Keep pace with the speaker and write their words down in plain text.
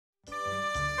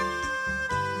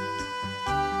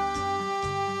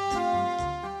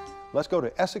Let's go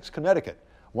to Essex, Connecticut,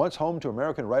 once home to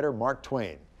American writer Mark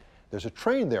Twain. There's a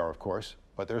train there, of course,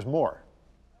 but there's more.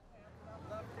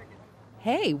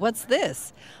 Hey, what's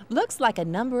this? Looks like a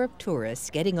number of tourists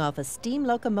getting off a steam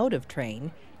locomotive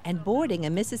train and boarding a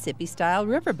Mississippi-style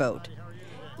riverboat.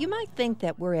 You might think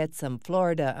that we're at some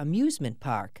Florida amusement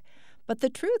park, but the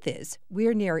truth is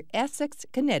we're near Essex,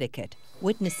 Connecticut,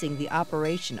 witnessing the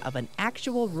operation of an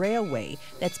actual railway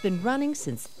that's been running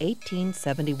since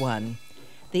 1871.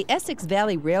 The Essex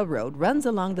Valley Railroad runs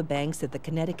along the banks of the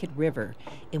Connecticut River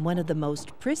in one of the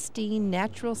most pristine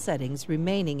natural settings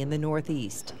remaining in the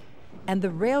Northeast. And the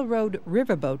railroad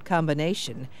riverboat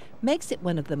combination makes it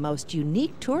one of the most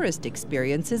unique tourist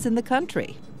experiences in the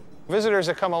country. Visitors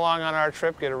that come along on our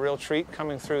trip get a real treat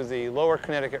coming through the lower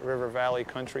Connecticut River Valley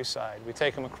countryside. We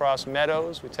take them across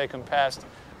meadows, we take them past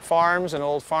farms and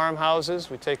old farmhouses,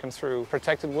 we take them through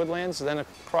protected woodlands, then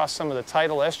across some of the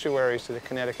tidal estuaries to the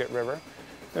Connecticut River.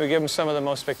 Then we give them some of the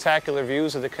most spectacular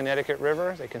views of the Connecticut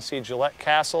River. They can see Gillette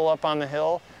Castle up on the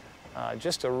hill.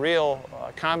 Just a real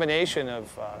combination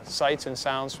of sights and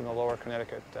sounds from the lower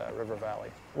Connecticut River Valley.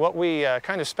 What we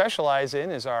kind of specialize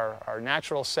in is our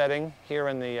natural setting here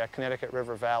in the Connecticut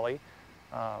River Valley.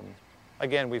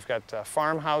 Again, we've got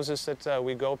farmhouses that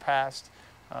we go past,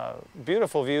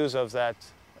 beautiful views of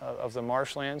the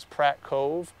marshlands, Pratt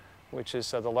Cove, which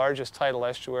is the largest tidal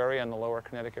estuary on the lower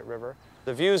Connecticut River.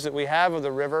 The views that we have of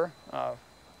the river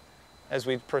as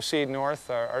we proceed north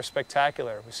are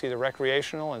spectacular. We see the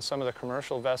recreational and some of the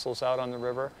commercial vessels out on the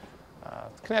river.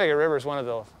 The Connecticut River is one of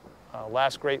the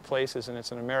last great places, and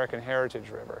it's an American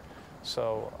heritage river.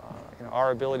 So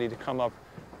our ability to come up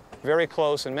very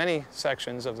close in many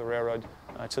sections of the railroad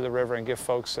to the river and give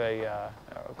folks a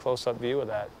close-up view of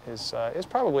that is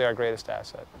probably our greatest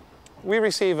asset. We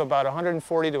receive about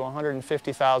 140 to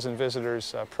 150,000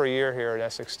 visitors per year here at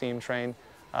Essex Steam Train.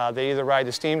 They either ride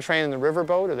the steam train in the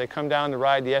riverboat, or they come down to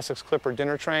ride the Essex Clipper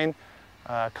dinner train,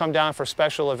 come down for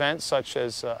special events such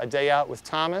as a day out with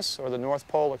Thomas or the North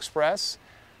Pole Express,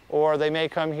 or they may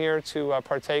come here to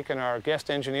partake in our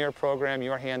guest engineer program,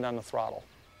 Your Hand on the Throttle.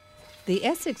 The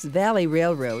Essex Valley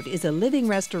Railroad is a living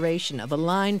restoration of a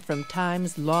line from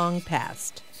times long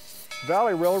past.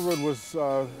 Valley Railroad was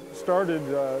started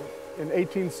in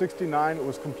 1869. It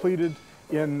was completed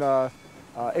in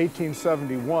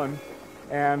 1871.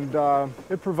 And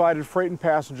it provided freight and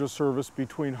passenger service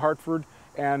between Hartford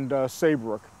and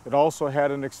Saybrook. It also had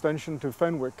an extension to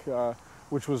Fenwick,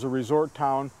 which was a resort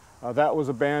town. That was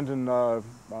abandoned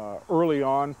early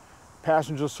on.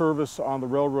 Passenger service on the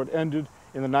railroad ended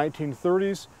in the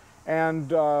 1930s,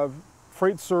 and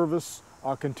freight service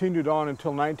continued on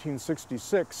until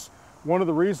 1966. One of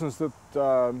the reasons that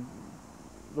the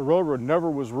railroad never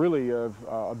was really a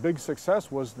big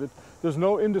success was that there's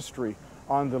no industry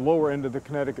on the lower end of the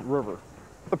Connecticut River.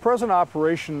 The present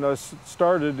operation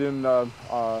started in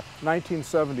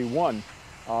 1971.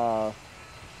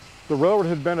 The railroad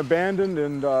had been abandoned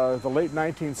in the late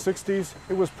 1960s.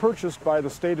 It was purchased by the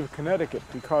state of Connecticut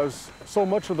because so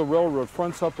much of the railroad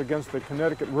fronts up against the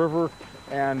Connecticut River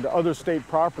and other state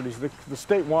properties. The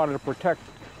state wanted to protect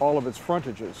all of its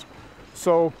frontages.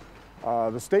 So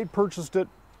the state purchased it,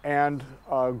 and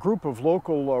a group of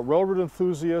local railroad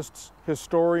enthusiasts,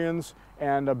 historians,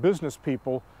 and business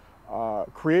people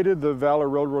created the Valley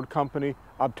Railroad Company,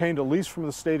 obtained a lease from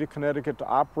the state of Connecticut to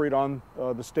operate on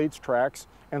the state's tracks,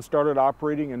 and started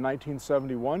operating in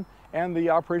 1971, and the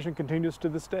operation continues to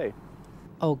this day.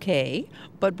 Okay,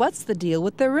 but what's the deal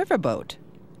with the riverboat?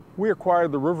 We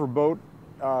acquired the riverboat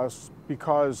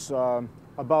because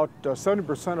about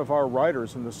 70% of our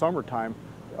riders in the summertime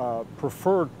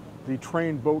prefer the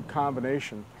train-boat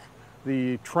combination.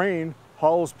 The train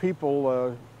hauls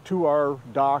people to our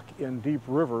dock in Deep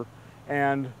River,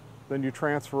 and then you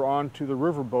transfer on to the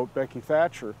riverboat, Becky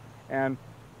Thatcher. And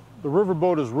the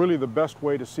riverboat is really the best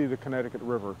way to see the Connecticut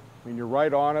River. I mean, you're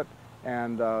right on it,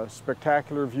 and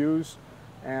spectacular views,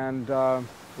 and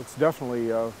it's definitely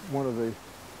one of the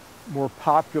more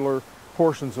popular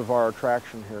portions of our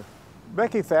attraction here.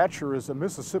 Becky Thatcher is a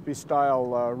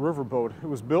Mississippi-style riverboat. It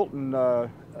was built in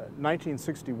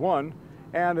 1961,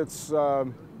 and it's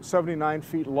 79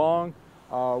 feet long,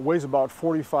 weighs about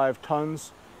 45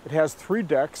 tons. It has 3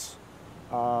 decks,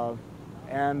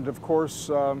 and of course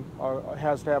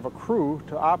has to have a crew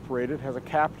to operate it. It has a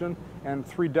captain and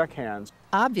 3 deckhands.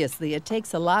 Obviously, it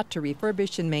takes a lot to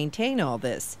refurbish and maintain all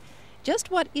this. Just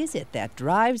what is it that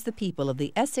drives the people of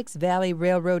the Essex Valley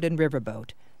Railroad and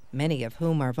Riverboat, many of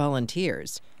whom are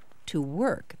volunteers, to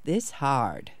work this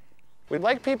hard? We'd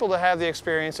like people to have the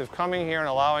experience of coming here and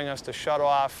allowing us to shut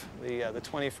off the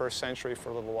 21st century for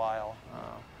a little while.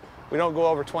 We don't go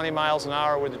over 20 miles an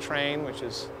hour with the train, which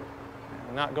is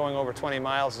Not going over 20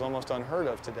 miles is almost unheard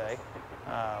of today.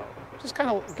 Just kind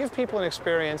of give people an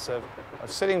experience of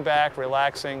sitting back,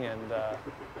 relaxing, and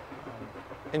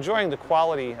enjoying the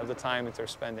quality of the time that they're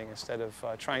spending instead of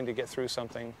trying to get through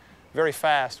something very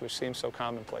fast, which seems so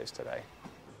commonplace today.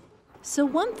 So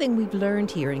one thing we've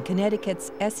learned here in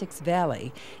Connecticut's Essex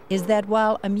Valley is that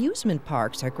while amusement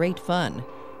parks are great fun,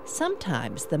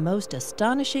 sometimes the most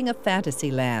astonishing of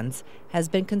fantasy lands has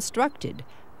been constructed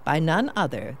by none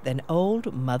other than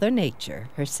old Mother Nature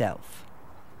herself.